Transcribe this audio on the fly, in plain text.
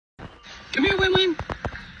Come here, Win-Win.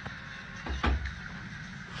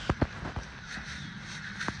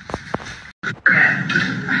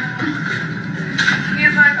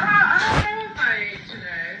 He's like, oh, I don't know if I ate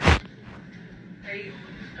today.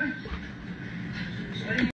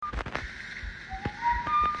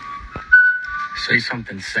 Say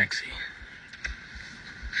something sexy.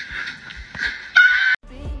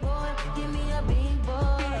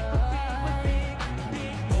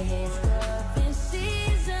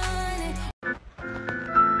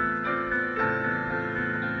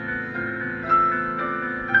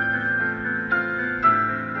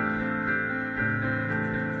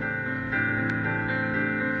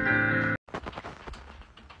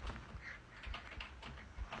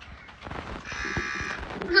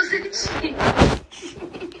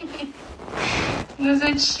 Ну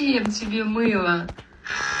зачем тебе мыло?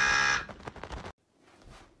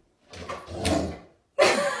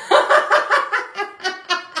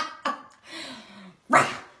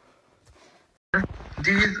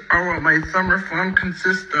 These are what my summer fun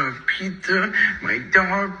consists of: pizza, my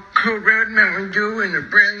dog, Code Red Mountain Dew, and a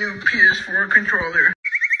brand new PS4 controller.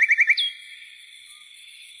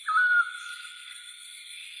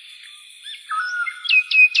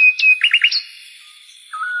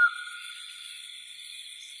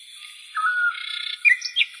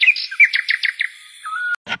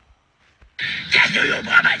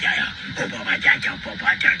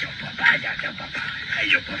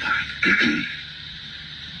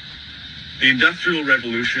 The Industrial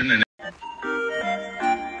Revolution and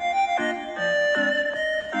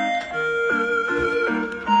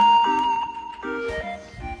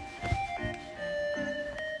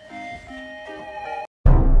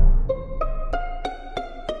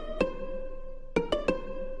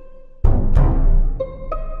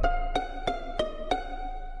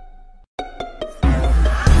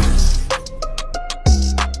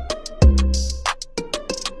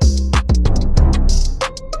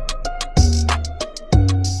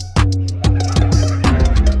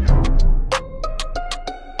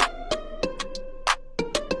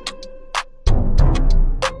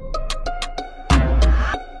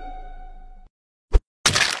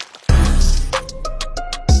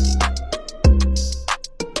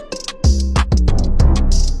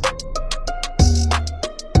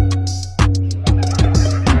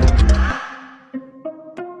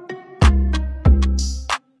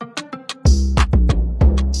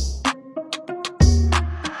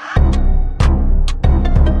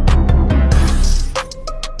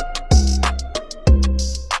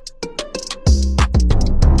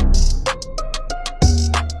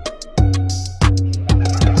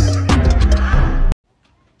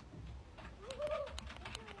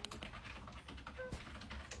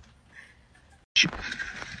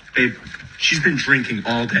Babe, she's been drinking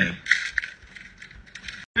all day.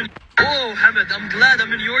 Oh, Hamid, I'm glad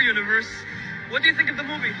I'm in your universe. What do you think of the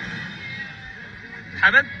movie?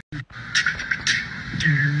 Hamid?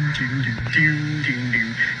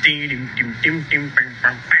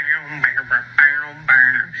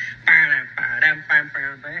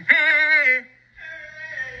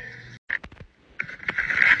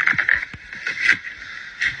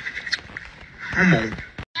 Come on.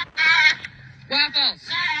 Waffles!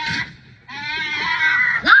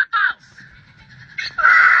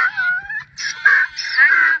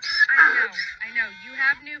 I know. You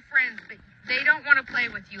have new friends, but they don't want to play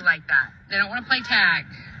with you like that. They don't want to play tag.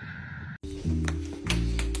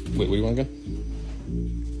 Wait, where you want to go?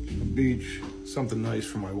 The beach, something nice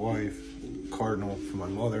for my wife, cardinal for my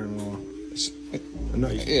mother-in-law. A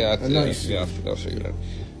nice, Yeah, a nice. Yeah, I'll figure it out.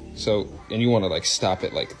 So, and you want to like stop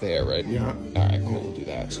it like there, right? Yeah. All right, cool. We'll do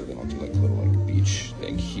that. So then I'll do like a little like beach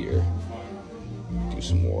thing here. Do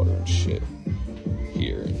some water and shit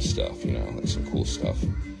here and stuff, you know, like some cool stuff.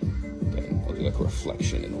 Then I'll do like a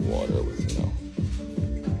reflection in the water with, you know,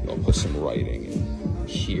 I'll put some writing in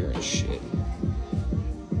here and shit.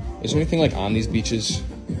 Is there anything like on these beaches,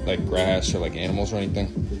 like grass or like animals or anything?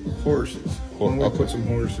 Horses. Cool. We'll Okay. put some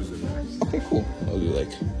horses in there. Okay, cool. I'll do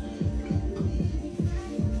like.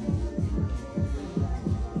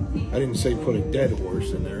 I didn't say put a dead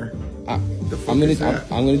horse in there. The fuck I'm is that?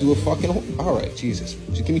 gonna do a fucking. All right, Jesus.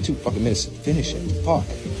 Just give me 2 fucking minutes to finish it. Fuck.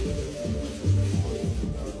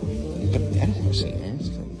 Put a dead horse in there. It's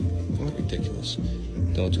kind of ridiculous.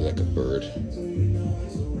 Don't do like a bird.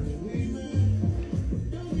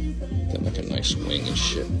 Then like a nice wing and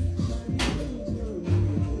shit.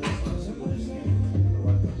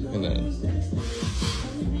 And then.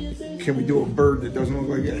 Can we do a bird that doesn't look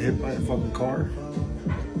like it got hit by a fucking car?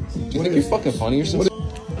 Do you think you're fucking funny or something?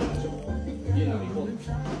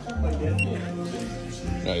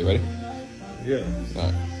 Are you ready? Yeah. All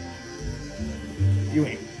right. You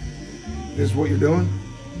ain't. This is what you're doing?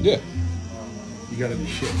 Yeah. You gotta be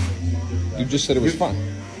shit. You just said it was fun.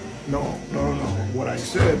 No. What I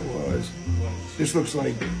said was, this looks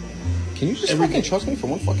like... Can you just fucking trust me for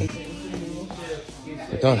one fucking...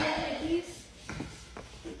 We're done.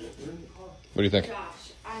 What do you think?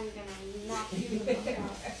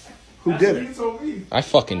 Who did it? I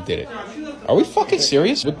fucking did it. Are we fucking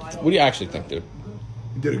serious? What do you actually think, dude?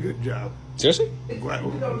 You did a good job. Seriously? I'm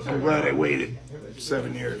glad I waited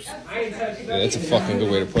 7 years. Yeah, that's a fucking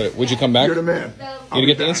good way to put it. Would you come back? You're the man. You're gonna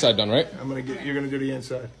get the inside done, right? You're gonna do the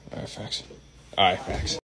inside. Alright, facts. Alright,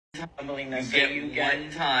 facts. You get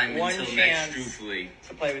one time until next truthfully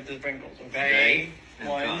to play with the sprinkles, okay?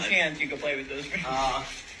 One chance you can play with those sprinkles.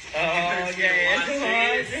 Okay. One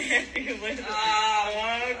chance you can play with those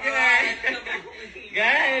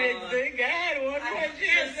Good. One more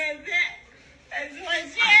chance. That's it. That's one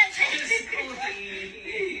chance.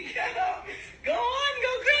 Go on.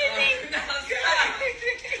 Go crazy. Go crazy.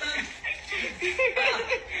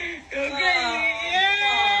 Yeah.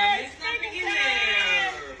 There's nothing in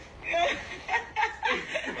there.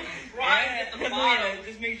 Prize at the bottom.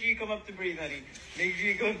 Just make sure you come up to breathe, honey. Make sure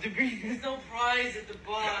you come up to breathe. There's no prize at the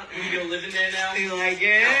bottom. You gonna live in there now? You like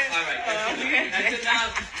it? Alright, that's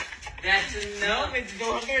enough. That's enough. No, it's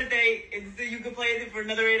no birthday. You can play it for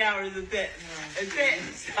another 8 hours. That's it. That's it.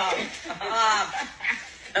 Stop.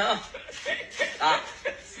 No. Stop.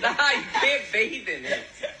 You can't bathe in it.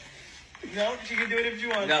 No, she can do it if she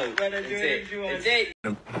wants. No, let her do it if she wants. That's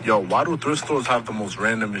it. Yo, why do thrift stores have the most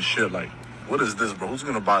randomest shit? Like, what is this, bro? Who's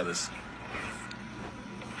gonna buy this?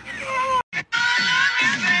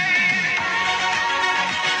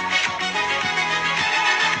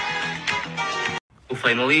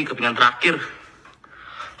 Finally, kepingan terakhir.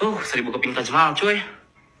 1000 keping Taj Mahal, cuy.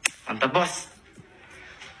 Mantap, bos.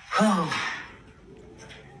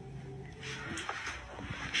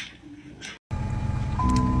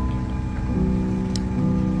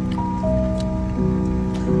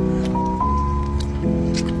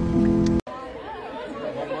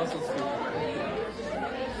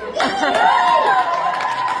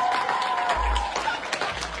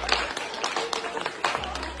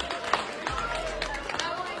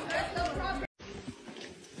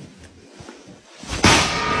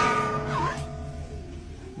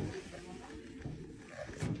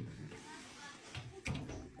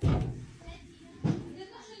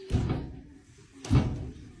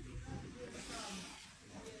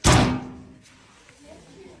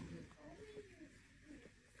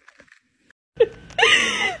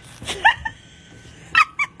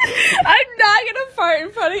 I'm not gonna fart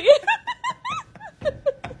in front of you.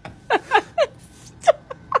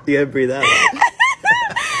 You gotta breathe out.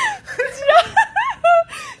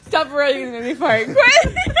 Stop running and let me fart.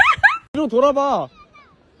 Quit. 뒤로 돌아봐.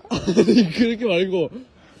 아니 그렇게 말고.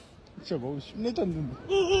 진짜 뭐 심내졌는데.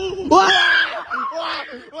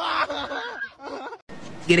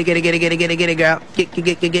 Get it, girl. Get it,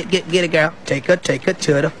 girl. Take her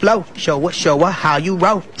to the floor. Show her how you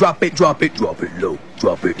roll. Drop it low.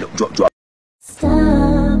 Drop.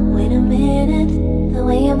 Stop, wait a minute. The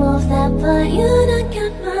way you move that butt, you don't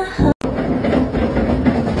get my heart.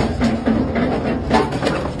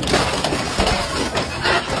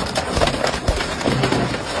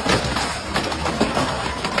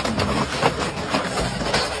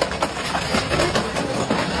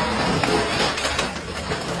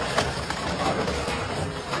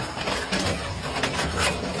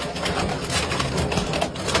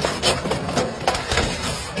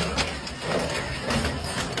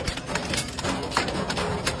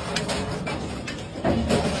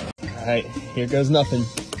 Alright, here goes nothing.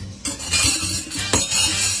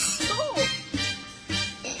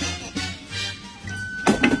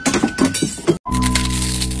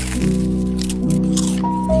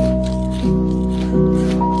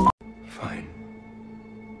 Fine.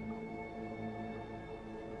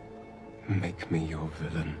 Make me your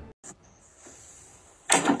villain.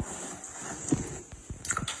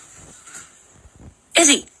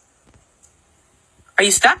 Izzy! Are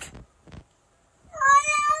you stuck?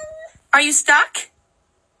 Are you stuck?